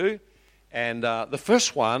And the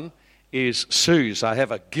first one is Suze. I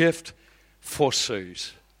have a gift for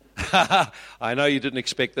Suze. I know you didn't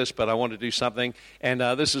expect this, but I want to do something. And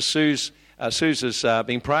this is Suze. Suze has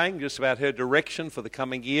been praying just about her direction for the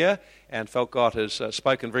coming year and felt God has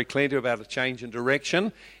spoken very clearly about a change in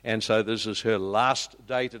direction. And so this is her last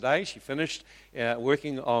day today. She finished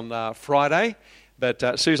working on Friday.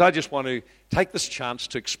 But Suze, I just want to take this chance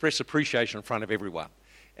to express appreciation in front of everyone.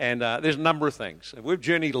 And there's a number of things. And we've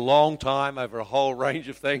journeyed a long time over a whole range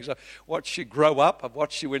of things. I've watched you grow up. I've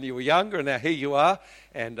watched you when you were younger, and now here you are,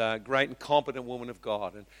 and a great and competent woman of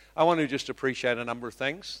God. And I want to just appreciate a number of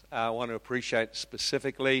things. I want to appreciate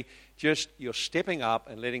specifically just your stepping up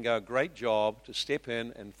and letting go a great job to step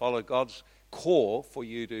in and follow God's call for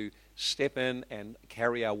you to step in and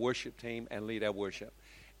carry our worship team and lead our worship.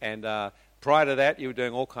 And prior to that, you were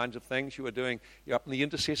doing all kinds of things. You're up in the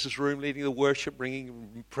intercessors room leading the worship,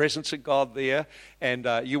 bringing presence of God there. And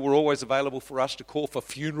you were always available for us to call for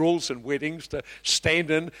funerals and weddings, to stand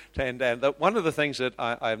in. And one of the things that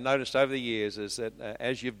I've noticed over the years is that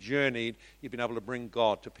as you've journeyed, you've been able to bring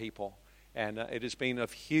God to people. And it has been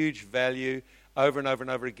of huge value over and over and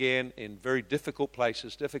over again in very difficult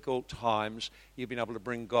places, difficult times. You've been able to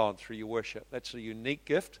bring God through your worship. That's a unique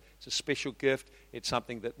gift. It's a special gift. It's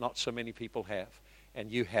something that not so many people have, and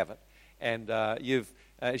you have it. And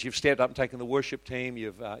as you've stepped up and taken the worship team,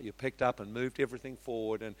 you've picked up and moved everything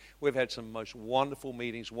forward. And we've had some most wonderful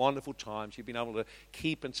meetings, wonderful times. You've been able to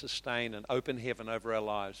keep and sustain an open heaven over our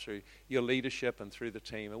lives through your leadership and through the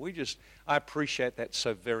team. And I appreciate that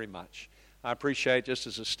so very much. I appreciate just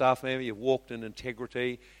as a staff member, you've walked in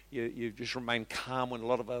integrity. You just remain calm when a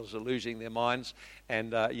lot of us are losing their minds.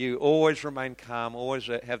 And you always remain calm, always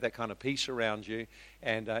have that kind of peace around you.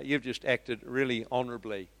 And you've just acted really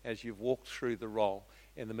honorably as you've walked through the role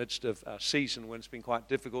in the midst of a season when it's been quite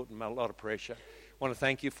difficult and a lot of pressure. I want to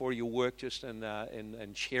thank you for your work just in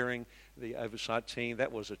chairing the oversight team.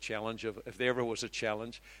 That was a challenge, if there ever was a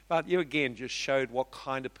challenge. But you again just showed what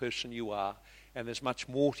kind of person you are. And there's much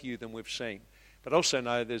more to you than we've seen. But also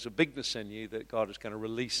know there's a bigness in you that God is going to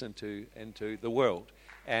release into the world.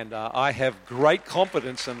 And I have great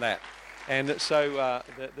confidence in that. And so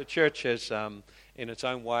the church has, in its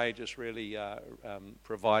own way, just really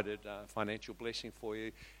provided financial blessing for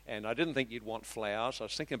you. And I didn't think you'd want flowers. I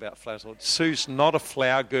was thinking about flowers. I thought, Sue's not a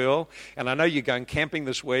flower girl. And I know you're going camping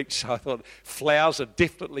this week, so I thought flowers are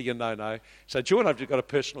definitely a no-no. So Joy and I've just got a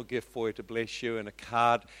personal gift for you to bless you and a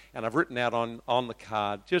card. And I've written out on the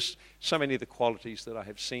card just so many of the qualities that I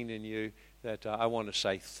have seen in you that I want to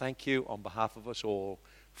say thank you on behalf of us all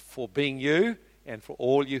for being you and for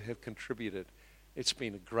all you have contributed. It's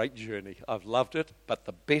been a great journey. I've loved it, but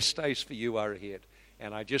the best days for you are ahead.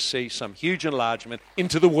 And I just see some huge enlargement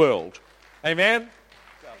into the world. Amen?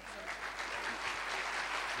 You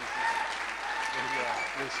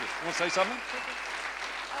want to say something?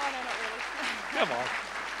 Oh, no, not really. Come on.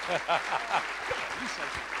 You say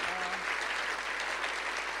something.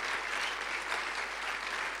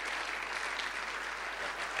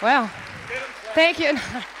 Wow. Thank you.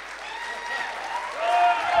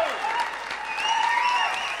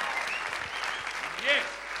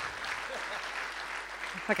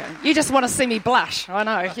 Okay, you just want to see me blush. I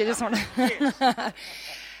know. You just want to.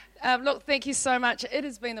 Look, thank you so much. It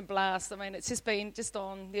has been a blast. I mean, it's just been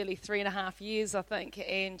on nearly 3.5 years, I think.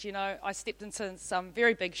 And, I stepped into some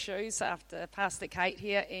very big shoes after Pastor Kate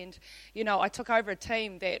here. And, I took over a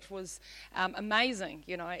team that was amazing,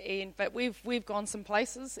 but we've gone some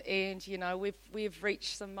places and, we've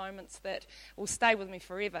reached some moments that will stay with me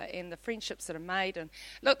forever and the friendships that are made. And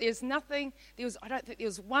look, I don't think there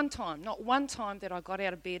was not one time that I got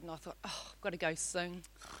out of bed and I thought, oh, I've got to go sing,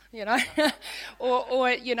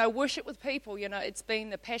 or worship with people. It's been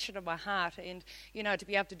the passion of my heart, and to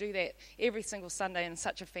be able to do that every single Sunday in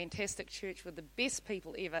such a fantastic church with the best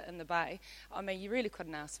people ever in the Bay, I mean, you really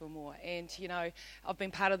couldn't ask for more. And I've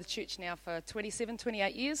been part of the church now for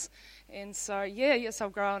 28 years, and so yes,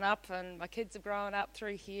 I've grown up, and my kids have grown up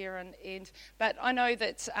through here, but I know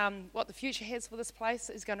that what the future has for this place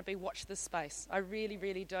is going to be watch this space. I really,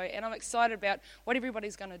 really do, and I'm excited about what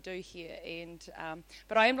everybody's going to do here. And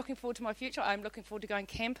but I am looking forward to my future. I'm looking forward to going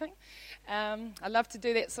camping. I love to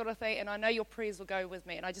do that sort of thing, and I know your prayers will go with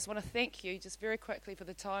me. And I just want to thank you just very quickly for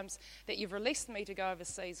the times that you've released me to go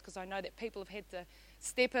overseas, because I know that people have had to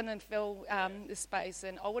step in and fill the space.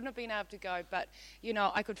 And I wouldn't have been able to go, but,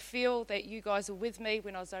 I could feel that you guys were with me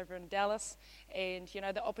when I was over in Dallas, and,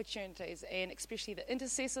 the opportunities, and especially the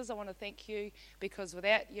intercessors. I want to thank you, because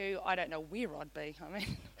without you, I don't know where I'd be. I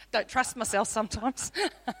mean, don't trust myself sometimes.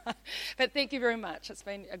 But thank you very much. It's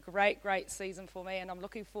been a great, great season for me, and I'm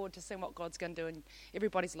looking forward to seeing what God's going to do in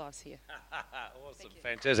everybody's lives here. Awesome,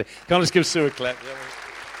 fantastic. Come on, let's give Sue a clap.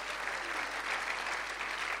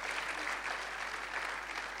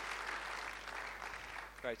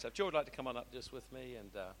 Great stuff. Joe would like to come on up just with me,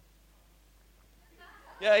 and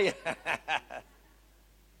yeah.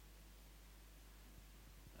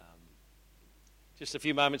 Just a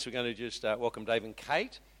few moments, we're going to just welcome Dave and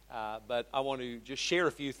Kate, but I want to just share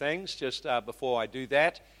a few things just before I do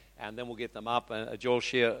that, and then we'll get them up. Joel will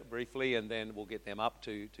share briefly, and then we'll get them up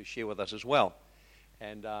to share with us as well.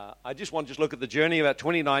 And I just want to just look at the journey. About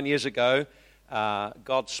 29 years ago,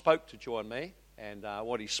 God spoke to Joe and me, and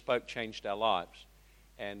what he spoke changed our lives.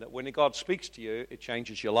 And when God speaks to you, it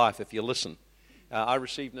changes your life if you listen. I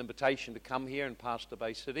received an invitation to come here and pastor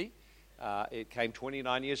Bay City. It came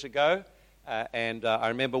 29 years ago, and I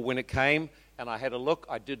remember when it came, and I had a look,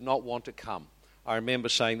 I did not want to come. I remember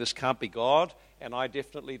saying, this can't be God, and I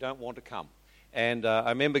definitely don't want to come. And I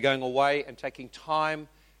remember going away and taking time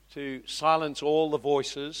to silence all the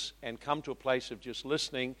voices and come to a place of just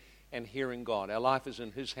listening and hearing God. Our life is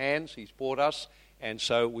in His hands. He's brought us, and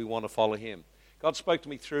so we want to follow Him. God spoke to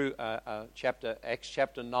me through Acts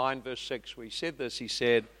chapter 9, verse 6, where He said this. He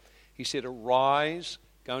said, arise,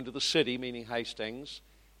 go into the city, meaning Hastings,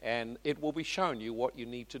 and it will be shown you what you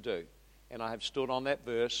need to do. And I have stood on that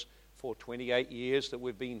verse for 28 years that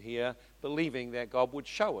we've been here, believing that God would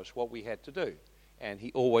show us what we had to do. And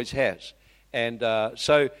He always has. And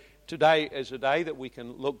so today is a day that we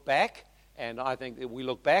can look back, and I think that we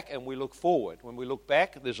look back and we look forward. When we look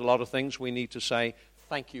back, there's a lot of things we need to say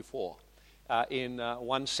thank you for. In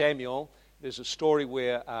 1 Samuel, there's a story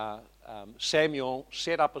where Samuel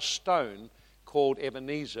set up a stone called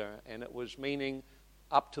Ebenezer, and it was meaning,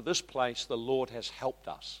 up to this place, the Lord has helped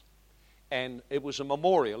us. And it was a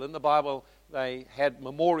memorial. In the Bible, they had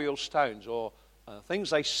memorial stones or things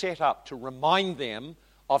they set up to remind them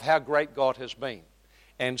of how great God has been.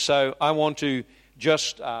 And so I want to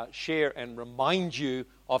just share and remind you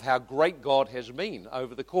of how great God has been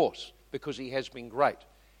over the course, because He has been great.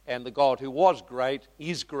 And the God who was great,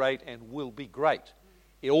 is great, and will be great.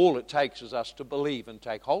 All it takes is us to believe and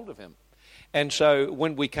take hold of Him. And so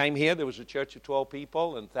when we came here, there was a church of 12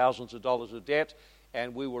 people and thousands of dollars of debt,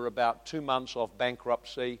 and we were about 2 months off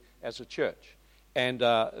bankruptcy as a church. And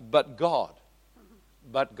but God.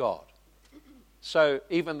 So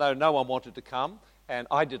even though no one wanted to come, and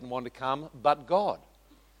I didn't want to come, but God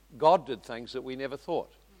did things that we never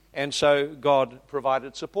thought. And so God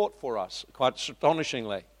provided support for us, quite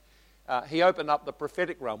astonishingly. He opened up the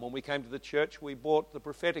prophetic realm. When we came to the church, we brought the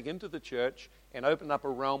prophetic into the church and opened up a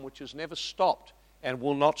realm which has never stopped and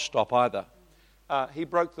will not stop either. He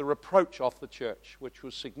broke the reproach off the church, which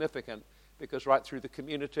was significant, because right through the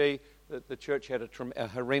community, the church had a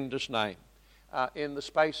horrendous name. In the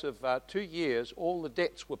space of 2 years, all the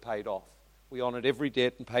debts were paid off. We honored every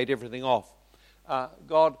debt and paid everything off.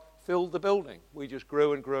 God filled the building. We just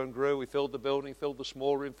grew and grew and grew. We filled the building, filled the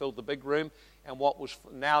small room, filled the big room, and what was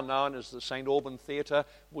now known as the St. Alban Theatre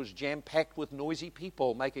was jam-packed with noisy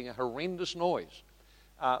people making a horrendous noise.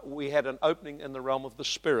 We had an opening in the realm of the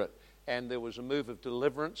Spirit, and there was a move of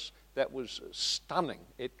deliverance that was stunning.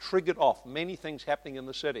 It triggered off many things happening in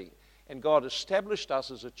the city, and God established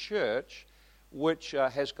us as a church which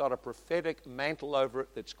has got a prophetic mantle over it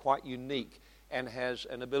that's quite unique, and has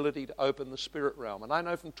an ability to open the spirit realm. And I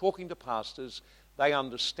know from talking to pastors, they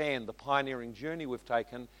understand the pioneering journey we've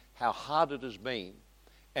taken, how hard it has been.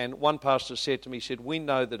 And one pastor said to me, he said, we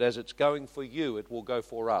know that as it's going for you, it will go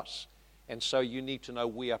for us. And so you need to know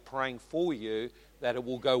we are praying for you, that it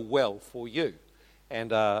will go well for you.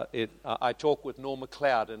 And I talked with Norm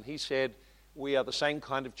MacLeod, and he said, we are the same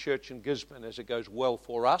kind of church in Gisborne. As it goes well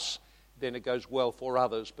for us, then it goes well for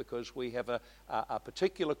others, because we have a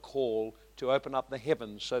particular call to open up the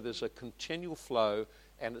heavens so there's a continual flow,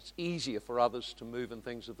 and it's easier for others to move in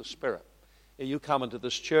things of the Spirit. You come into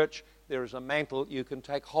this church, there is a mantle you can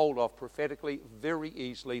take hold of prophetically very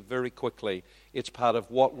easily, very quickly. It's part of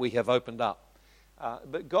what we have opened up.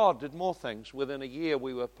 But God did more things. Within a year,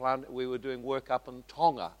 we were doing work up in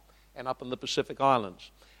Tonga and up in the Pacific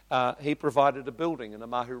Islands. He provided a building in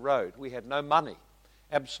Oahu Road. We had no money.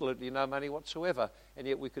 Absolutely no money whatsoever, and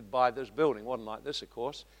yet we could buy this building. It wasn't like this, of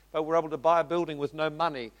course, but we're able to buy a building with no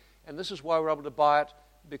money, and this is why we're able to buy it,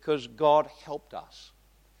 because God helped us.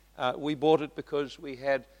 We bought it because we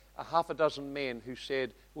had a half a dozen men who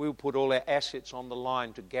said, we'll put all our assets on the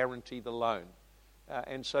line to guarantee the loan.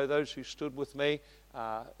 And so those who stood with me,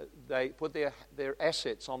 they put their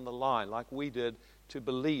assets on the line like we did to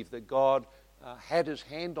believe that God had his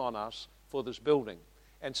hand on us for this building.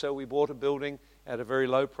 And so we bought a building at a very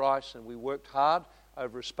low price, and we worked hard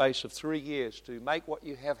over a space of 3 years to make what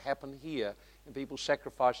you have happen here. And people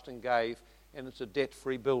sacrificed and gave, and it's a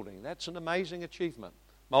debt-free building. That's an amazing achievement.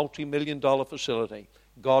 Multi-million-dollar facility.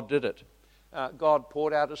 God did it. God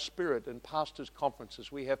poured out his Spirit in pastors'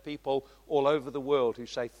 conferences. We have people all over the world who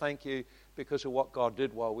say thank you because of what God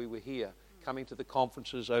did while we were here, coming to the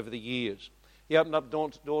conferences over the years. He opened up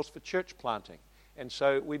doors for church planting, and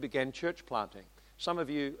so we began church planting. Some of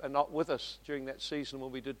you are not with us during that season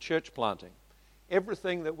when we did church planting.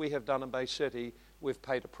 Everything that we have done in Bay City, we've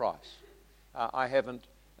paid a price. I haven't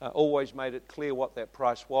always made it clear what that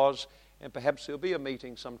price was, and perhaps there'll be a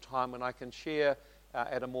meeting sometime when I can share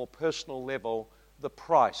at a more personal level the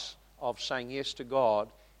price of saying yes to God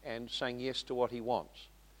and saying yes to what he wants.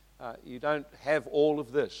 You don't have all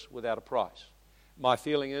of this without a price. My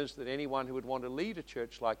feeling is that anyone who would want to lead a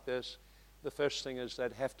church like this, the first thing is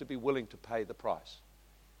they'd have to be willing to pay the price.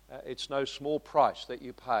 It's no small price that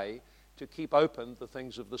you pay to keep open the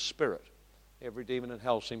things of the Spirit. Every demon in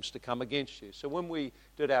hell seems to come against you. So when we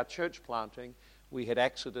did our church planting, we had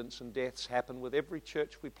accidents and deaths happen with every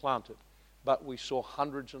church we planted. But we saw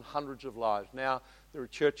hundreds and hundreds of lives. Now, there are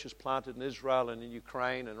churches planted in Israel and in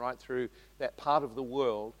Ukraine and right through that part of the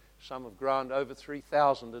world. Some have grown over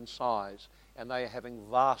 3,000 in size, and they are having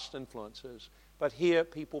vast influences. But here,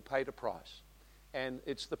 people paid a price. And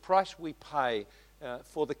it's the price we pay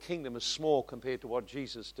for the kingdom is small compared to what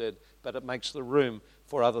Jesus did, but it makes the room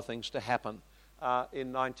for other things to happen.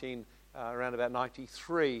 Around about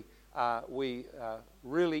 93, we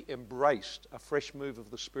really embraced a fresh move of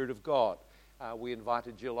the Spirit of God. We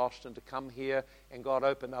invited Jill Austin to come here, and God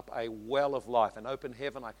opened up a well of life, an open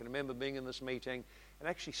heaven. I can remember being in this meeting and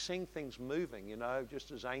actually seeing things moving,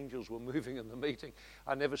 just as angels were moving in the meeting.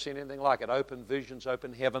 I'd never seen anything like it. Open visions,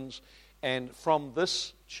 open heavens. And from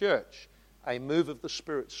this church, a move of the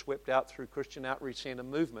Spirit swept out through Christian Outreach Center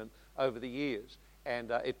movement over the years.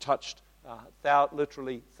 And it touched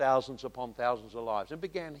literally thousands upon thousands of lives. It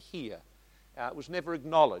began here. It was never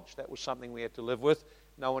acknowledged. That was something we had to live with.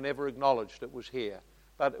 No one ever acknowledged it was here.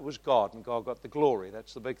 But it was God, and God got the glory.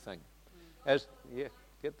 That's the big thing.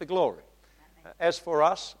 Get the glory. As for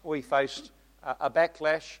us, we faced a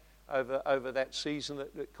backlash over that season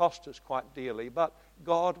that cost us quite dearly, but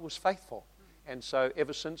God was faithful. And so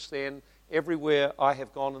ever since then, everywhere I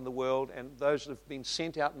have gone in the world, and those that have been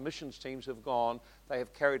sent out in missions teams have gone, they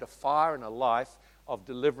have carried a fire and a life of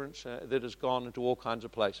deliverance that has gone into all kinds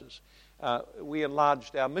of places. We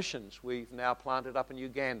enlarged our missions. We've now planted up in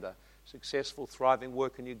Uganda. Successful, thriving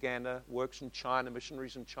work in Uganda, works in China,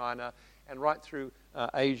 missionaries in China, and right through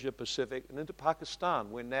Asia, Pacific, and into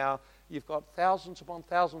Pakistan, where now you've got thousands upon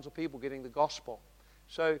thousands of people getting the gospel.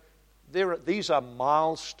 So these are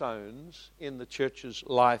milestones in the church's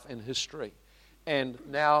life and history. And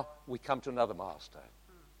now we come to another milestone.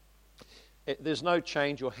 There's no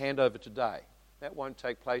change or handover today. That won't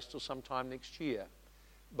take place till sometime next year.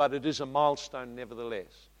 But it is a milestone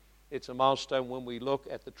nevertheless. It's a milestone when we look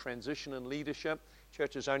at the transition in leadership.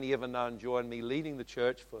 Church has only ever known Joy and me leading the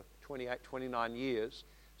church for 28, 29 years.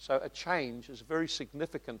 So a change is a very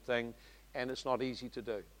significant thing, and it's not easy to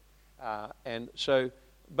do.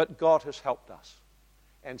 But God has helped us.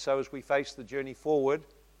 And so as we face the journey forward,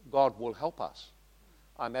 God will help us.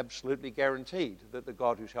 I'm absolutely guaranteed that the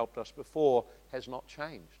God who's helped us before has not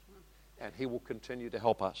changed. And he will continue to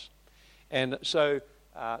help us. And so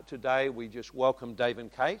today we just welcome Dave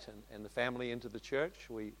and Kate and the family into the church.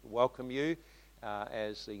 We welcome you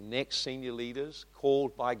as the next senior leaders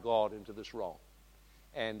called by God into this role.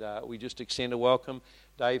 And we just extend a welcome.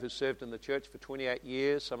 Dave has served in the church for 28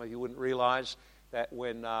 years. Some of you wouldn't realize that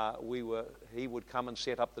when he would come and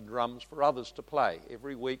set up the drums for others to play.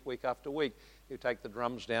 Every week, week after week, he'd take the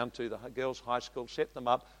drums down to the girls' high school, set them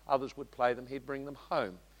up, others would play them, he'd bring them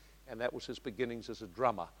home. And that was his beginnings as a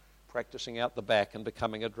drummer, practicing out the back and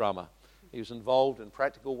becoming a drummer. He was involved in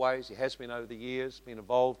practical ways. He has been over the years, been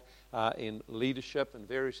involved in leadership in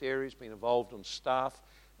various areas, been involved on staff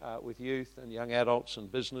with youth and young adults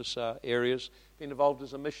and business areas, been involved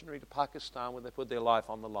as a missionary to Pakistan where they put their life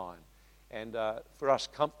on the line. And for us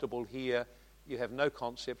comfortable here, you have no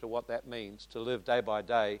concept of what that means, to live day by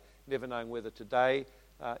day, never knowing whether today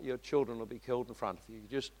your children will be killed in front of you.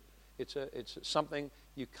 It's something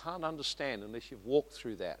you can't understand unless you've walked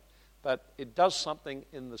through that. But it does something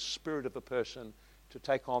in the spirit of a person to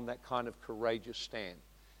take on that kind of courageous stand.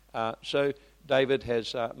 So David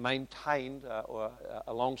has maintained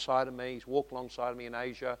alongside of me. He's walked alongside of me in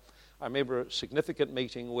Asia. I remember a significant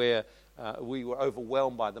meeting where we were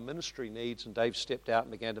overwhelmed by the ministry needs, and Dave stepped out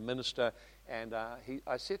and began to minister. And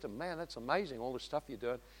I said to him, man, that's amazing, all the stuff you're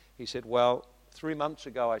doing. He said, well, 3 months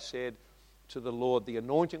ago I said to the Lord, the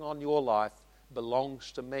anointing on your life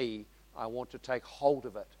belongs to me. I want to take hold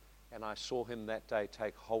of it. And I saw him that day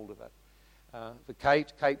take hold of it.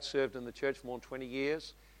 Kate served in the church for more than 20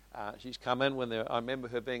 years. She's come in I remember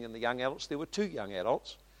her being in the young adults. There were 2 young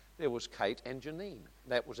adults. There was Kate and Janine.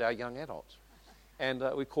 That was our young adults. And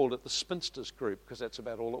we called it the Spinsters group because that's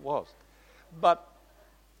about all it was.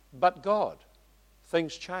 But God,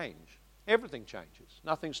 things change. Everything changes.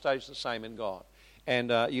 Nothing stays the same in God.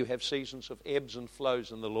 And you have seasons of ebbs and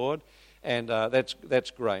flows in the Lord. And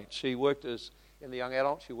that's great. She worked in the young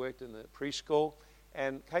adults. She worked in the preschool.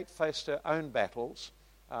 And Kate faced her own battles,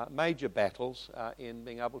 major battles, in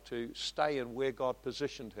being able to stay in where God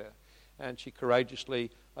positioned her. And she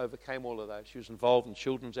courageously overcame all of those. She was involved in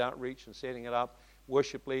children's outreach and setting it up,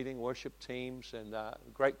 worship leading, worship teams, and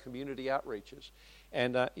great community outreaches.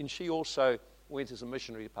 And she also went as a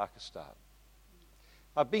missionary to Pakistan.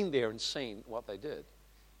 I've been there and seen what they did.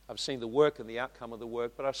 I've seen the work and the outcome of the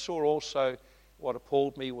work, but I saw also what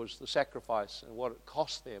appalled me was the sacrifice and what it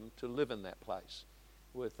cost them to live in that place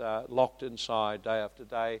with locked inside day after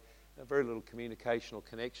day, very little communication or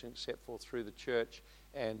connection except for through the church,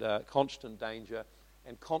 and constant danger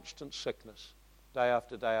and constant sickness day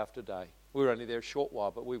after day after day. We were only there a short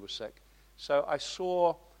while, but we were sick. So I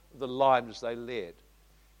saw the lives they led.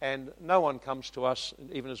 And no one comes to us,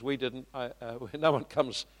 even as we didn't, no one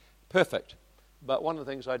comes perfect. But one of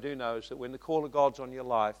the things I do know is that when the call of God's on your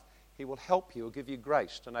life, he will help you, he'll give you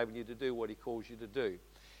grace to enable you to do what he calls you to do.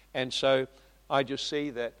 And so I just see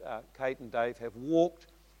that Kate and Dave have walked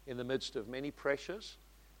in the midst of many pressures,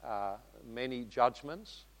 many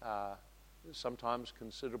judgments, sometimes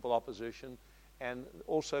considerable opposition, and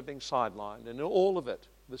also being sidelined. And in all of it,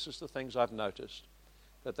 this is the things I've noticed,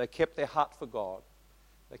 that they kept their heart for God,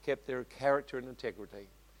 they kept their character and integrity,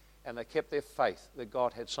 and they kept their faith that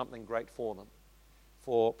God had something great for them.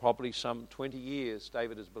 For probably some 20 years,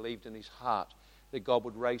 David has believed in his heart that God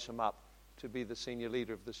would raise him up to be the senior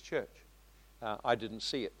leader of this church. I didn't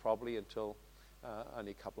see it probably until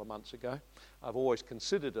only a couple of months ago. I've always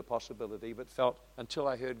considered a possibility, but felt until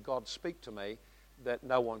I heard God speak to me that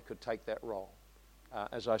no one could take that role.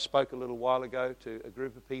 As I spoke a little while ago to a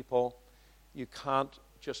group of people, you can't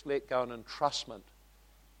just let go an entrustment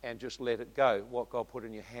and just let it go, what God put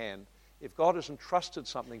in your hand. If God has entrusted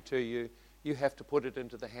something to you, you have to put it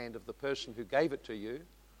into the hand of the person who gave it to you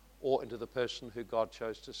or into the person who God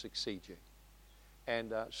chose to succeed you.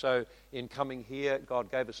 And so in coming here, God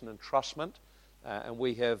gave us an entrustment, and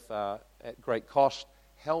we have, at great cost,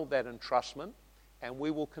 held that entrustment, and we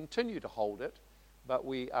will continue to hold it, but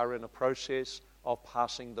we are in a process of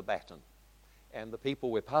passing the baton. And the people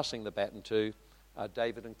we're passing the baton to are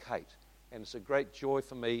David and Kate. And it's a great joy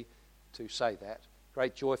for me to say that,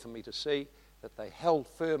 great joy for me to see that they held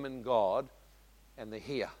firm in God, and they're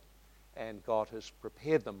here, and God has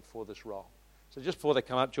prepared them for this role. So just before they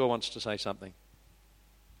come up, Joy wants to say something.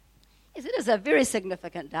 Yes, it is a very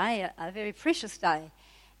significant day, a very precious day.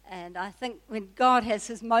 And I think when God has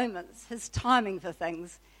his moments, his timing for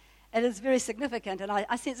things, it is very significant. And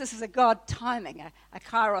I sense this is a God timing, a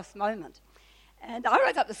kairos moment. And I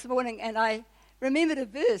woke up this morning and I remembered a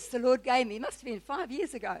verse the Lord gave me. It must have been 5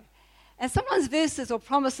 years ago. And sometimes verses or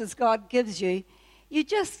promises God gives you, you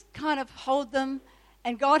just kind of hold them,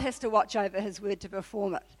 and God has to watch over his word to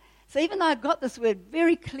perform it. So even though I got this word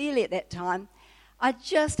very clearly at that time, I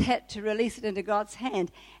just had to release it into God's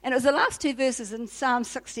hand. And it was the last 2 verses in Psalm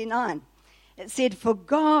 69. It said, "For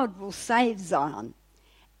God will save Zion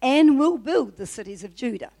and will build the cities of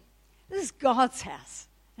Judah." This is God's house.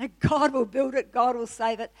 And God will build it. God will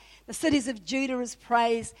save it. The cities of Judah is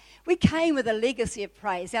praise. We came with a legacy of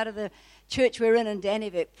praise out of the church we're in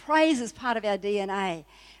Dannevirke. Praise is part of our DNA.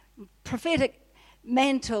 Prophetic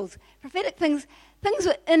mantles, prophetic things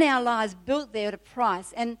were in our lives built there at a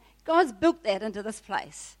price. And God's built that into this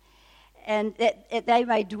place. And that they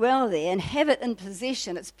may dwell there and have it in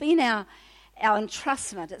possession. It's been our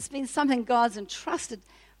entrustment. It's been something God's entrusted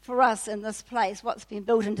for us in this place, what's been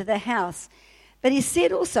built into the house. But he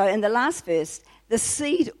said also in the last verse, the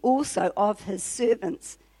seed also of his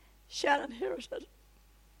servants shall inherit it.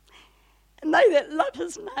 And they that love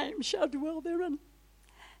his name shall dwell therein.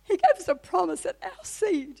 He gave us a promise that our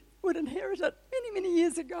seed would inherit it many, many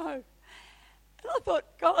years ago. And I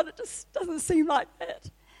thought, God, it just doesn't seem like that.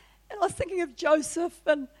 And I was thinking of Joseph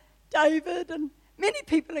and David and many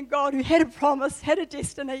people in God who had a promise, had a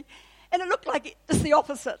destiny, and it looked like just the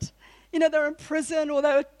opposite. You know, they were in prison or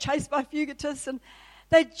they were chased by fugitives, and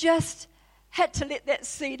they just had to let that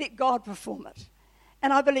seed, let God perform it.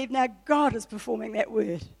 And I believe now God is performing that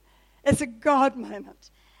word. It's a God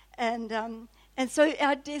moment. And so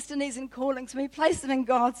our destinies and callings, when we place them in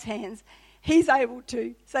God's hands, He's able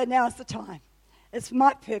to say, now is the time. It's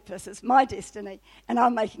my purpose, it's my destiny, and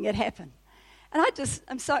I'm making it happen. And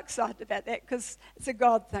I'm so excited about that because it's a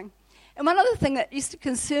God thing. And one other thing that used to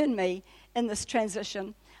concern me in this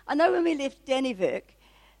transition, I know when we left Dannyburg,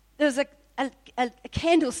 there was a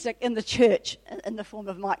candlestick in the church in the form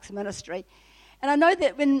of Mike's ministry. And I know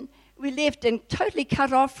that when we left and totally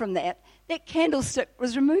cut off from that candlestick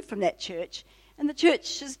was removed from that church, and the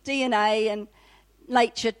church's DNA and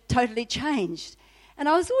nature totally changed. And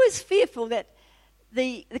I was always fearful that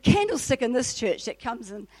the candlestick in this church that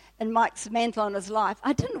comes in Mike's mantle on his life,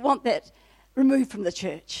 I didn't want that removed from the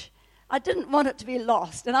church. I didn't want it to be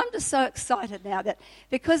lost. And I'm just so excited now that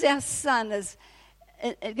because our son is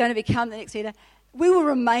going to become the next leader, we will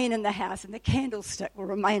remain in the house and the candlestick will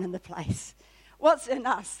remain in the place. What's in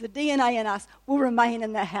us, the DNA in us, will remain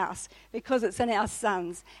in the house because it's in our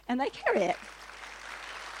sons, and they carry it.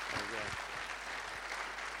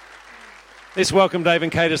 Let's welcome Dave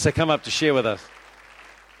and Kate as they come up to share with us.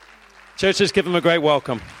 Church, let's give them a great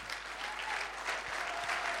welcome.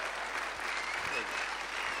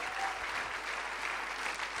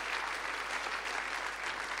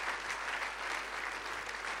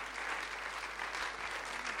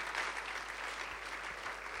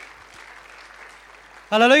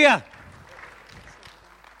 Hallelujah.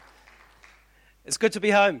 It's good to be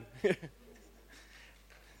home.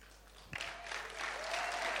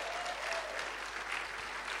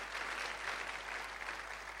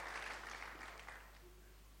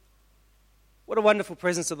 What a wonderful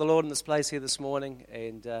presence of the Lord in this place here this morning.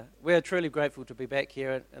 And we are truly grateful to be back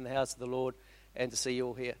here in the house of the Lord and to see you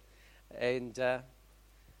all here. And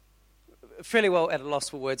fairly well at a loss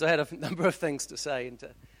for words. I had a number of things to say,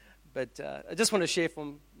 but I just want to share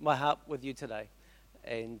from my heart with you today.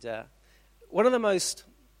 And one of the most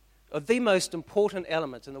important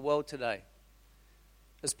element in the world today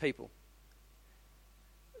is people.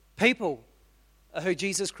 People are who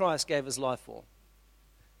Jesus Christ gave his life for.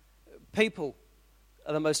 People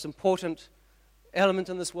are the most important element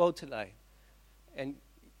in this world today. And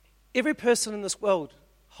every person in this world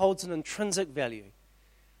holds an intrinsic value.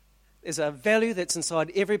 There's a value that's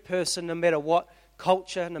inside every person, no matter what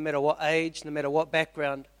culture, no matter what age, no matter what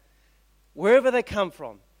background, wherever they come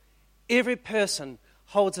from. Every person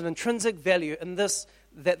holds an intrinsic value in this,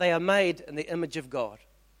 that they are made in the image of God.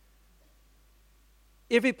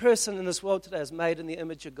 Every person in this world today is made in the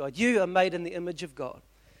image of God. You are made in the image of God.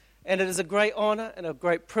 And it is a great honor and a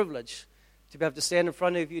great privilege to be able to stand in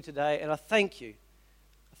front of you today. And I thank you.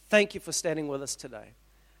 Thank you for standing with us today.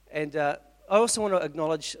 And I also want to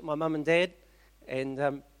acknowledge my mum and dad.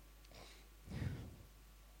 And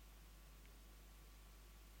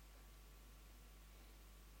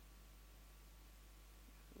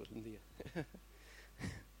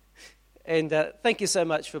thank you so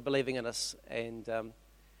much for believing in us. And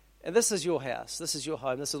this is your house. This is your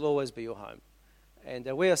home. This will always be your home. And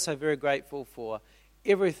we are so very grateful for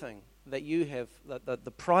everything that you have,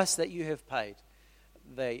 the price that you have paid,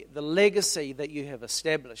 the legacy that you have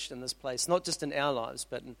established in this place, not just in our lives,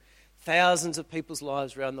 but in thousands of people's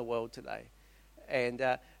lives around the world today. And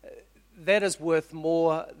that is worth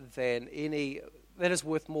more than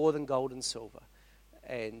gold and silver.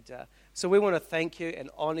 And so we want to thank you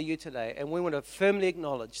and honor you today. And we want to firmly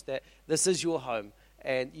acknowledge that this is your home.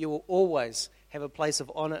 And you will always have a place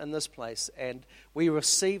of honor in this place. And we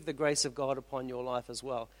receive the grace of God upon your life as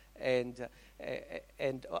well. And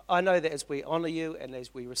I know that as we honor you and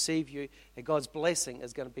as we receive you, that God's blessing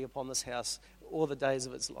is going to be upon this house all the days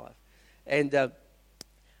of its life. And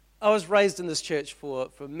I was raised in this church for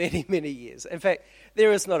many, many years. In fact,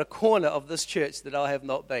 there is not a corner of this church that I have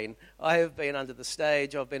not been. I have been under the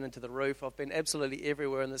stage, I've been into the roof, I've been absolutely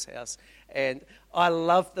everywhere in this house. And I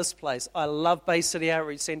love this place. I love Bay City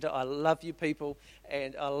Outreach Centre. I love you people.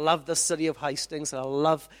 And I love the city of Hastings. And I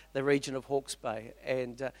love the region of Hawke's Bay.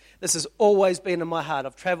 And this has always been in my heart.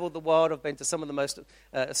 I've travelled the world. I've been to some of the most,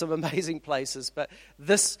 some amazing places. But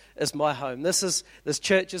this is my home. This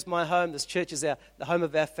church is my home. This church is the home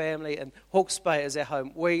of our family. And Hawke's Bay is our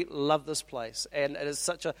home. We love this place. And it is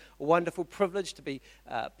such a wonderful privilege to be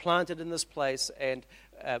planted in this place and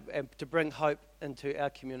to bring hope into our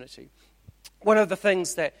community. One of the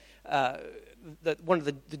things that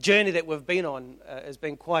the journey that we've been on has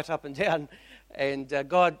been quite up and down, and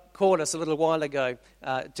God called us a little while ago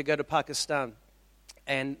to go to Pakistan,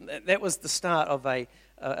 And that was the start of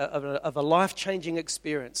a life-changing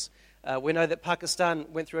experience. We know that Pakistan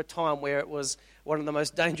went through a time where it was one of the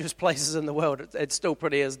most dangerous places in the world. It still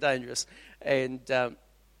pretty is dangerous. But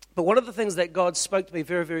one of the things that God spoke to me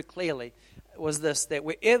very, very clearly was this, that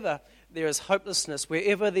wherever there is hopelessness,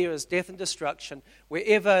 wherever there is death and destruction,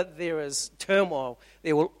 wherever there is turmoil,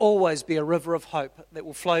 there will always be a river of hope that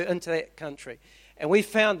will flow into that country. And we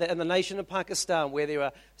found that in the nation of Pakistan, where there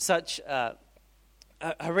are such a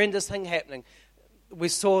horrendous thing happening, we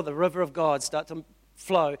saw the river of God start to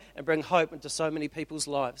flow and bring hope into so many people's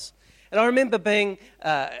lives. And I remember being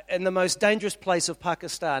in the most dangerous place of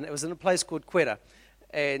Pakistan. It was in a place called Quetta.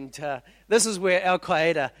 And this is where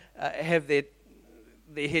Al-Qaeda have their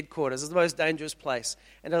headquarters. It's the most dangerous place.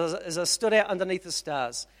 And as I stood out underneath the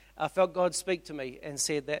stars, I felt God speak to me and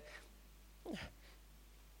said that, I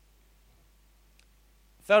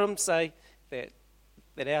felt him say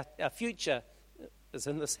that our future is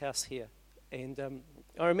in this house here. And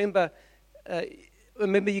I remember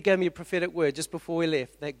you gave me a prophetic word just before we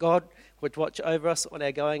left, that God would watch over us on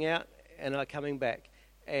our going out and our coming back.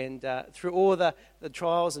 And through all the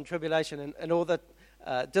trials and tribulation and all the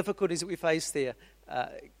difficulties that we faced there,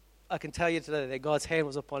 I can tell you today that God's hand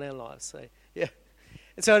was upon our lives. So, yeah.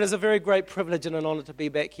 And so it is a very great privilege and an honor to be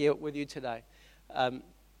back here with you today.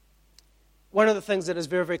 One of the things that is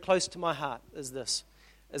very, very close to my heart is this,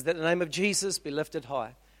 is that the name of Jesus be lifted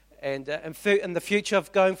high. And in the future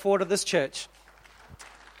of going forward of this church,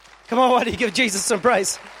 come on, why don't you give Jesus some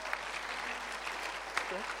praise?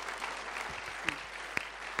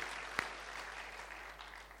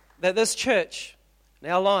 That this church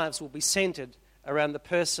and our lives will be centered around the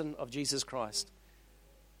person of Jesus Christ.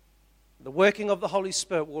 The working of the Holy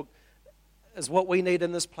Spirit is what we need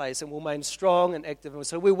in this place, and will remain strong and active. And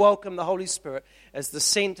so we welcome the Holy Spirit as the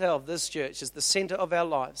center of this church, as the center of our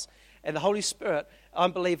lives. And the Holy Spirit,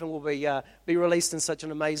 I'm believing, will be released in such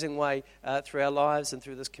an amazing way through our lives and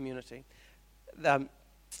through this community. And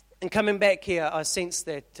coming back here, I sense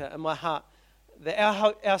that in my heart, that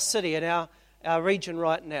our city and our region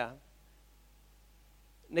right now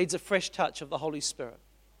needs a fresh touch of the Holy Spirit.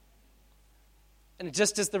 And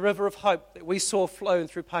just as the river of hope that we saw flowing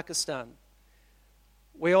through Pakistan,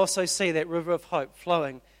 we also see that river of hope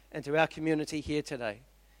flowing into our community here today.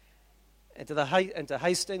 Into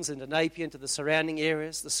Hastings, into Napier, into the surrounding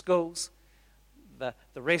areas, the schools, the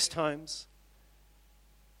rest homes.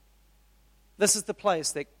 This is the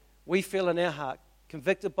place that we feel in our heart,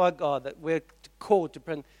 convicted by God, that we're called to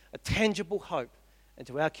bring a tangible hope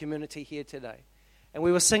into our community here today. And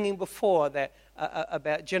we were singing before that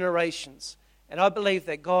about generations. And I believe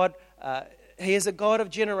that God, He is a God of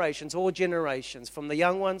generations, all generations, from the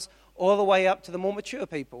young ones all the way up to the more mature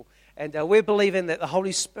people. And we're believing that the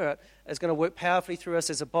Holy Spirit is going to work powerfully through us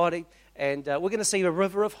as a body. And we're going to see a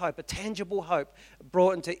river of hope, a tangible hope,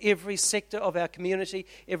 brought into every sector of our community,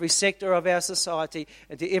 every sector of our society,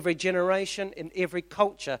 into every generation and every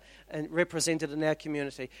culture and represented in our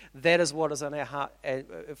community. That is what is on our heart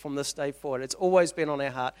from this day forward. It's always been on our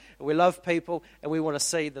heart. We love people, and we want to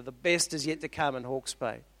see that the best is yet to come in Hawke's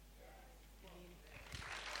Bay.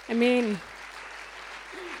 Amen.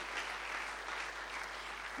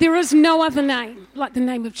 There is no other name like the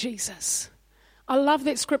name of Jesus. I love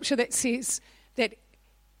that scripture that says that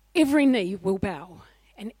every knee will bow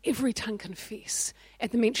and every tongue confess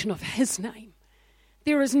at the mention of His name.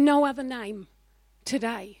 There is no other name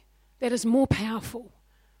today that is more powerful.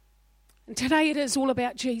 And today it is all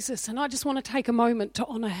about Jesus, and I just want to take a moment to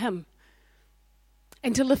honour Him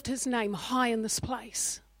and to lift His name high in this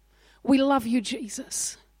place. We love you,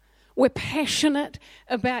 Jesus. We're passionate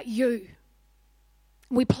about you.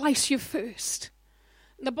 We place you first.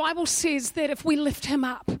 The Bible says that if we lift Him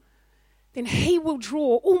up, then He will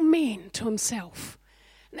draw all men to Himself.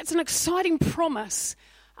 And that's an exciting promise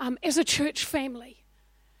as a church family,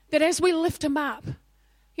 that as we lift Him up,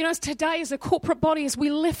 you know, as today as a corporate body, as we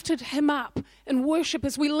lifted Him up in worship,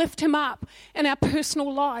 as we lift Him up in our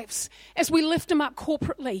personal lives, as we lift Him up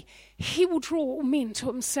corporately, He will draw all men to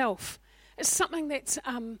Himself. It's something that's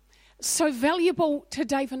so valuable to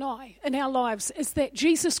Dave and I in our lives, is that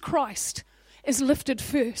Jesus Christ is lifted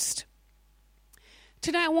first.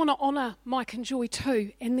 Today I want to honour Mike and Joy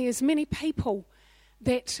too, and there's many people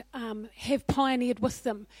that have pioneered with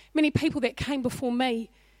them, many people that came before me,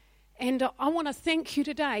 and I want to thank you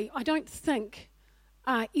today. I don't think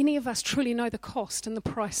any of us truly know the cost and the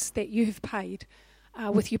price that you've paid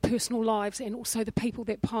with your personal lives, and also the people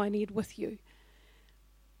that pioneered with you.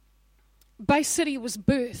 Bay City was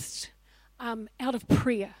birthed out of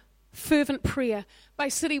prayer, fervent prayer. Bay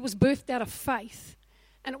City was birthed out of faith,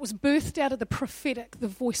 and it was birthed out of the prophetic, the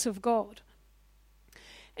voice of God.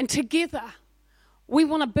 And together, we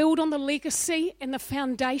want to build on the legacy and the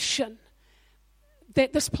foundation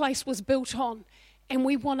that this place was built on. And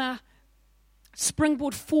we want to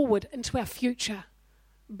springboard forward into our future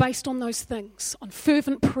based on those things, on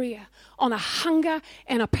fervent prayer, on a hunger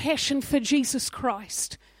and a passion for Jesus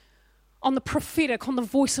Christ, on the prophetic, on the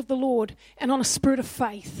voice of the Lord, and on a spirit of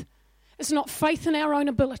faith. It's not faith in our own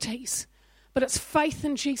abilities, but it's faith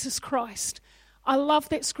in Jesus Christ. I love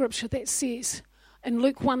that scripture that says in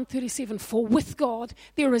Luke 1:37, for with God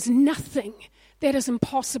there is nothing that is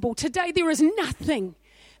impossible. Today there is nothing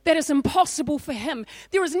that is impossible for him.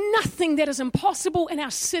 There is nothing that is impossible in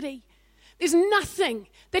our city. There's nothing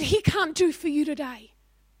that he can't do for you today.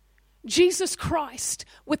 Jesus Christ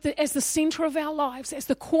as the center of our lives, as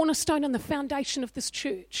the cornerstone and the foundation of this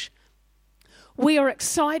church. We are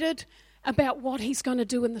excited about what he's going to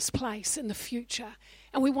do in this place in the future.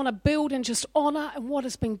 And we want to build and just honor in what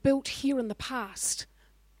has been built here in the past.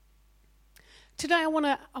 Today I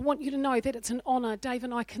want you to know that it's an honor. Dave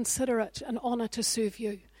and I consider it an honor to serve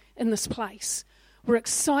you in this place. We're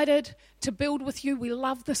excited to build with you. We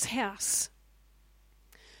love this house.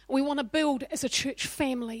 We want to build as a church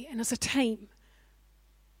family and as a team.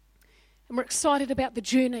 And we're excited about the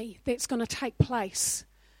journey that's going to take place.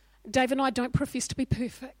 Dave and I don't profess to be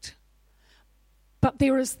perfect. But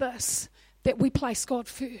there is this, that we place God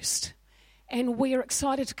first. And we are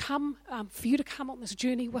excited to come, for you to come on this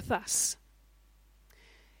journey with us.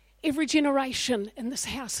 Every generation in this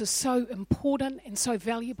house is so important and so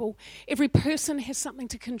valuable. Every person has something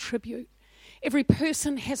to contribute. Every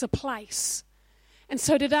person has a place. And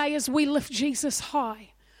so today, as we lift Jesus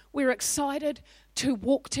high, we're excited to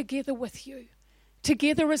walk together with you.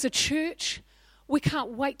 Together as a church, we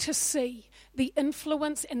can't wait to see the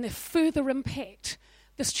influence and the further impact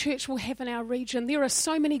this church will have in our region. There are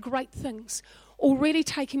so many great things already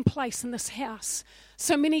taking place in this house.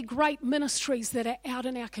 So many great ministries that are out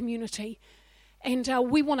in our community. And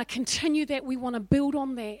we want to continue that. We want to build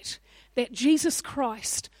on that. That Jesus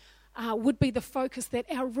Christ would be the focus, that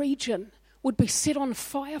our region would be set on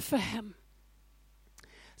fire for him.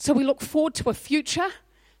 So we look forward to a future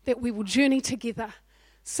that we will journey together.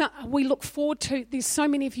 So we look forward to, there's so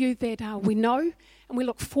many of you that we know, and we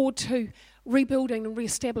look forward to rebuilding and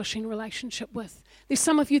reestablishing relationship with. There's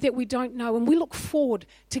some of you that we don't know, and we look forward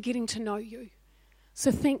to getting to know you.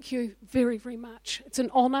 So thank you very, very much. It's an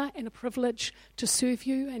honor and a privilege to serve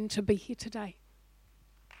you and to be here today.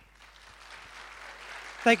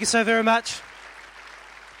 Thank you so very much.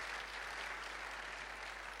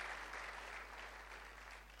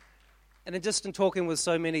 And then just in talking with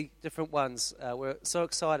so many different ones, we're so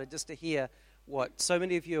excited just to hear what so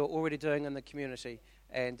many of you are already doing in the community.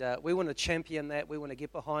 And we want to champion that. We want to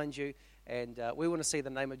get behind you. And we want to see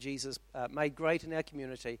the name of Jesus made great in our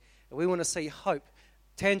community. And we want to see hope,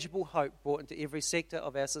 tangible hope, brought into every sector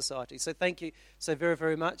of our society. So thank you so very,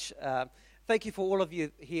 very much. Thank you for all of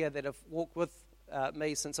you here that have walked with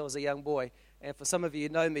me since I was a young boy. And for some of you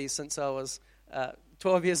know me since I was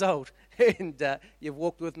 12 years old. And you've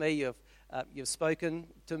walked with me. You've spoken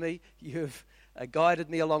to me. You've guided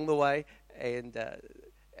me along the way. And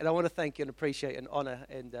I want to thank you and appreciate and honour.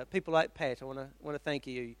 And people like Pat, I want to thank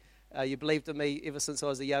you. You believed in me ever since I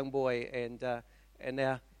was a young boy, and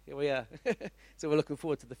now here we are. So we're looking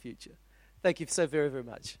forward to the future. Thank you so very, very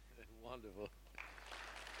much. Wonderful.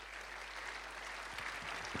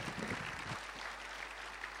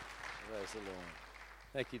 Praise the Lord.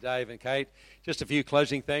 Thank you, Dave and Kate. Just a few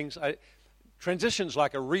closing things. Transition's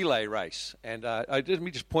like a relay race, and let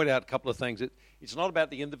me just point out a couple of things. It's not about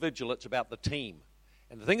the individual, it's about the team.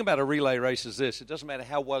 And the thing about a relay race is this: it doesn't matter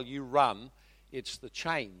how well you run, it's the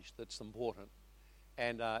change that's important.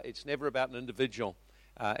 And it's never about an individual.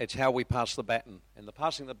 It's how we pass the baton. And the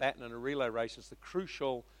passing the baton in a relay race is the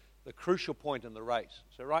crucial point in the race.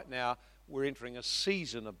 So right now, we're entering a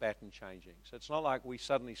season of baton changing. So it's not like we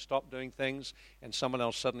suddenly stop doing things and someone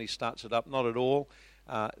else suddenly starts it up. Not at all.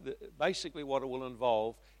 Basically what it will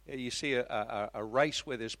involve, you see a race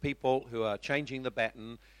where there's people who are changing the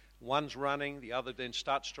baton. One's running, the other then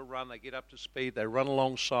starts to run, they get up to speed, they run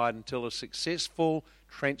alongside until a successful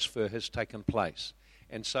transfer has taken place.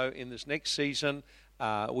 And so in this next season,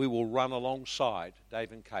 we will run alongside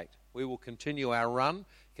Dave and Kate. We will continue our run,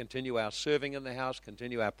 continue our serving in the house,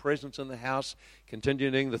 continue our presence in the house,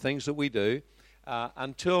 continuing the things that we do,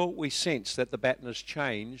 until we sense that the baton has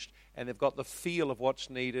changed and they've got the feel of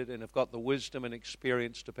what's needed and have got the wisdom and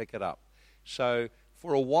experience to pick it up. So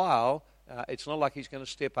for a while, it's not like he's going to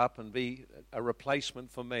step up and be a replacement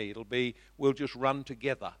for me. It'll be, we'll just run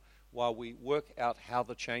together while we work out how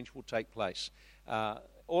the change will take place.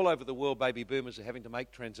 all over the world, baby boomers are having to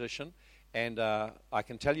make transition. And I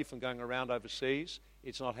can tell you from going around overseas,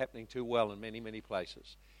 it's not happening too well in many, many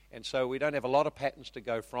places. And so we don't have a lot of patterns to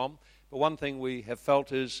go from. But one thing we have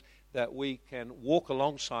felt is that we can walk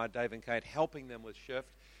alongside Dave and Kate, helping them with shift.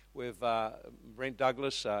 With Brent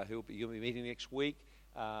Douglas, who you'll be meeting next week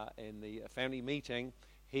in the family meeting.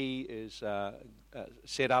 He is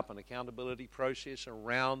set up an accountability process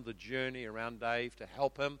around the journey, around Dave, to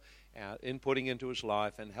help him inputting into his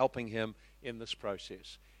life and helping him in this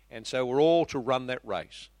process. And so we're all to run that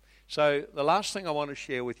race. So the last thing I want to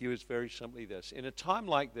share with you is very simply this. In a time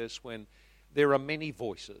like this when there are many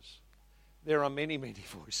voices,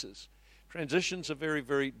 transition's a very,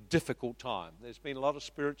 very difficult time. There's been a lot of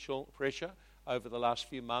spiritual pressure over the last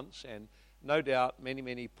few months, and no doubt many,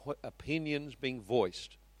 many opinions being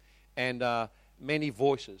voiced, and many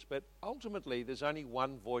voices. But ultimately, there's only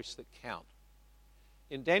one voice that counts.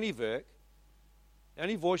 In Dannyverk, the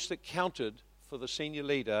only voice that counted for the senior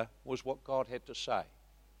leader was what God had to say.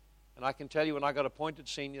 And I can tell you, when I got appointed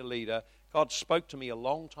senior leader, God spoke to me a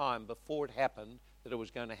long time before it happened that it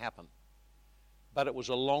was going to happen. But it was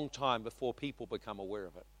a long time before people become aware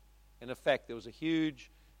of it. And in fact, there was a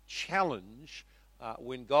huge challenge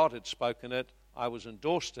when God had spoken it. I was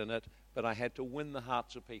endorsed in it, but I had to win the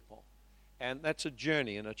hearts of people. And that's a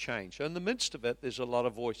journey and a change. So in the midst of it, there's a lot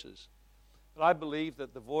of voices. But I believe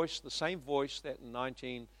that the same voice that in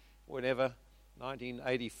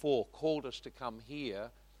 1984 called us to come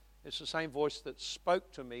here, it's the same voice that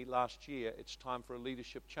spoke to me last year. It's time for a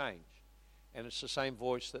leadership change. And it's the same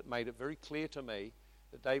voice that made it very clear to me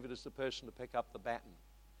that David is the person to pick up the baton.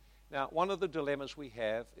 Now, one of the dilemmas we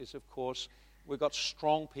have is, of course, we've got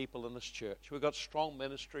strong people in this church. We've got strong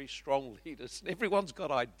ministry, strong leaders. Everyone's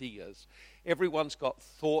got ideas. Everyone's got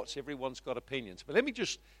thoughts. Everyone's got opinions. But let me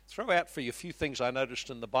just throw out for you a few things I noticed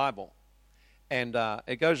in the Bible. And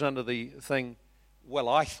it goes under the thing, well,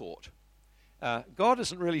 I thought. God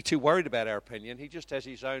isn't really too worried about our opinion. He just has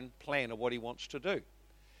his own plan of what he wants to do.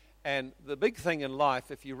 And the big thing in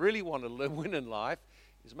life, if you really want to win in life,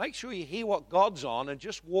 is make sure you hear what God's on and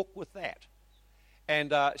just walk with that.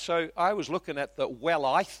 And so I was looking at the well,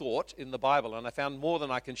 I thought in the Bible, and I found more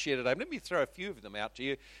than I can share today. Let me throw a few of them out to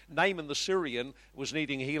you. Naaman the Syrian was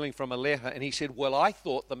needing healing from a leper, and he said, well, I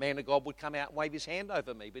thought the man of God would come out and wave his hand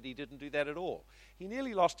over me, but he didn't do that at all. He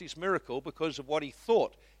nearly lost his miracle because of what he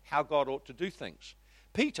thought, how God ought to do things.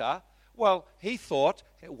 Peter, well, I thought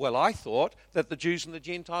that the Jews and the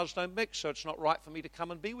Gentiles don't mix, so it's not right for me to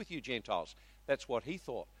come and be with you Gentiles. That's what he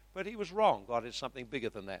thought. But he was wrong. God had something bigger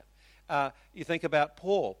than that. You think about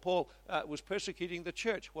Paul. Paul was persecuting the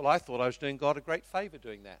church. Well, I thought I was doing God a great favor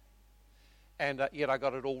doing that. And yet I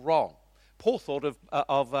got it all wrong. Paul thought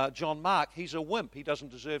of John Mark. He's a wimp. He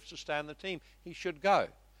doesn't deserve to stay on the team. He should go.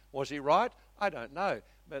 Was he right? I don't know.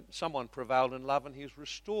 But someone prevailed in love and he was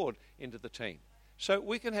restored into the team. So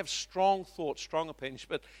we can have strong thoughts, strong opinions,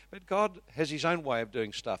 but God has his own way of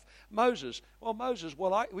doing stuff. Moses,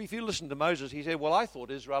 if you listen to Moses, he said, well, I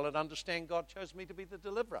thought Israel would understand God chose me to be the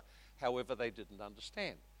deliverer. However, they didn't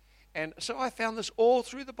understand. And so I found this all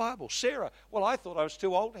through the Bible. Sarah, well, I thought I was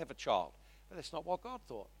too old to have a child. But that's not what God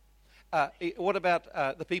thought. What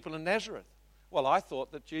about the people in Nazareth? Well, I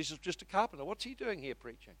thought that Jesus was just a carpenter. What's he doing here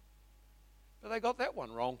preaching? But they got that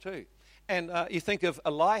one wrong too. And you think of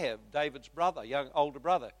Eliab, David's brother, older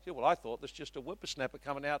brother. He said, well, I thought this just a whippersnapper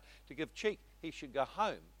coming out to give cheek. He should go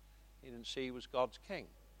home. He didn't see he was God's king.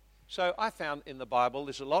 So I found in the Bible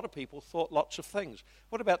there's a lot of people thought lots of things.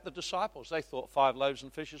 What about the disciples? They thought 5 loaves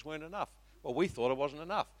and fishes weren't enough. Well, we thought it wasn't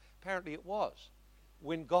enough. Apparently it was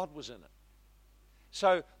when God was in it.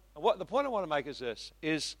 So the point I want to make is this,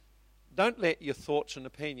 is don't let your thoughts and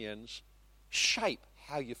opinions shape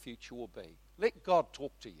how your future will be. Let God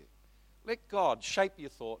talk to you. Let God shape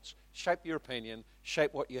your thoughts, shape your opinion,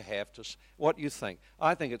 shape what you have, what you think.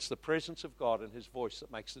 I think it's the presence of God and his voice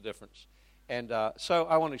that makes the difference. And so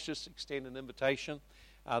I want to just extend an invitation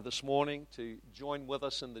this morning to join with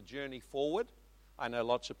us in the journey forward. I know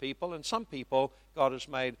lots of people, and some people God has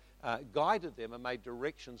guided them and made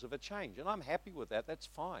directions of a change. And I'm happy with that. That's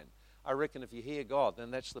fine. I reckon if you hear God,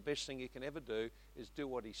 then that's the best thing you can ever do, is do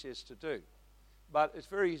what he says to do. But it's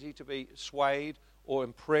very easy to be swayed or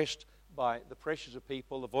impressed by the pressures of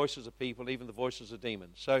people, the voices of people, even the voices of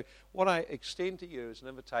demons. So what I extend to you is an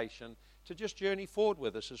invitation to just journey forward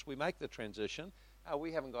with us as we make the transition.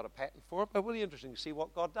 We haven't got a pattern for it, but really interesting to see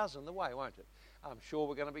what God does in the way, won't it? I'm sure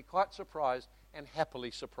we're going to be quite surprised and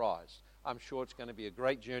happily surprised. I'm sure it's going to be a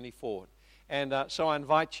great journey forward. And so I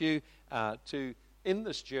invite you in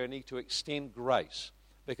this journey to extend grace,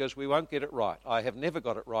 because we won't get it right. I have never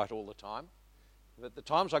got it right all the time. But the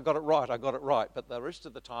times I got it right. But the rest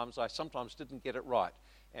of the times I sometimes didn't get it right.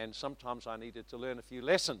 And sometimes I needed to learn a few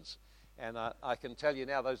lessons. And I can tell you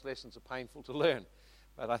now those lessons are painful to learn.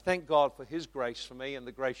 But I thank God for His grace for me and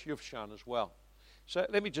the grace you've shown as well. So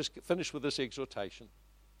let me just finish with this exhortation.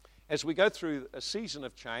 As we go through a season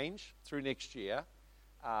of change through next year,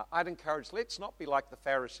 I'd encourage, let's not be like the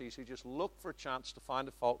Pharisees who just look for a chance to find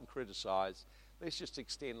a fault and criticize. Let's just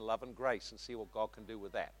extend love and grace and see what God can do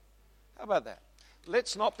with that. How about that?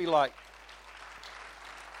 Let's not be like...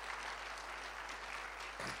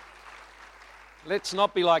 Let's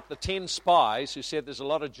not be like the 10 spies who said there's a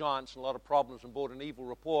lot of giants and a lot of problems and brought an evil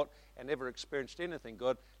report and never experienced anything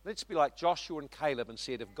good. Let's be like Joshua and Caleb and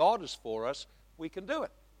said, if God is for us, we can do it.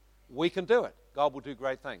 We can do it. God will do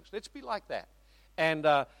great things. Let's be like that. And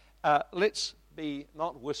let's be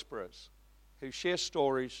not whisperers who share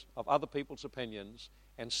stories of other people's opinions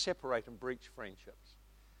and separate and breach friendships.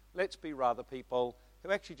 Let's be rather people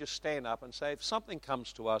who actually just stand up and say, if something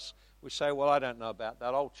comes to us, we say, well, I don't know about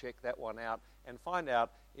that. I'll check that one out and find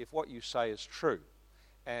out if what you say is true.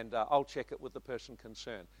 And I'll check it with the person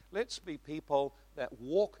concerned. Let's be people that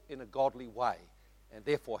walk in a godly way and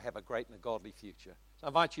therefore have a great and a godly future. So I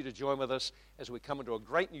invite you to join with us as we come into a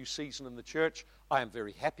great new season in the church. I am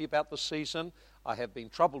very happy about the season. I have been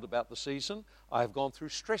troubled about the season. I have gone through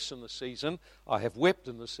stress in the season. I have wept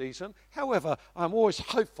in the season. However, I'm always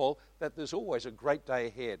hopeful that there's always a great day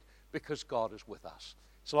ahead because God is with us.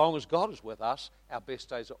 So long as God is with us, our best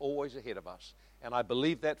days are always ahead of us. And I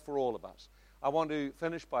believe that for all of us. I want to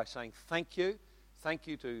finish by saying thank you. Thank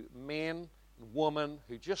you to men and women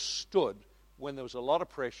who just stood when there was a lot of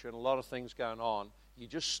pressure and a lot of things going on. You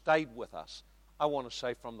just stayed with us. I want to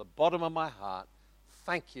say from the bottom of my heart,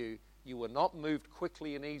 thank you. You were not moved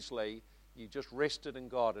quickly and easily. You just rested in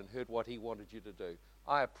God and heard what He wanted you to do.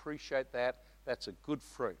 I appreciate that. That's a good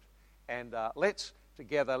fruit. And let's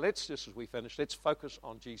just as we finish, let's focus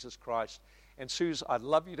on Jesus Christ. And Suze, I'd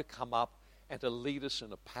love you to come up and to lead us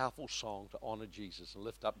in a powerful song to honor Jesus and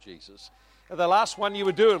lift up Jesus. And the last one you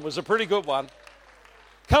were doing was a pretty good one.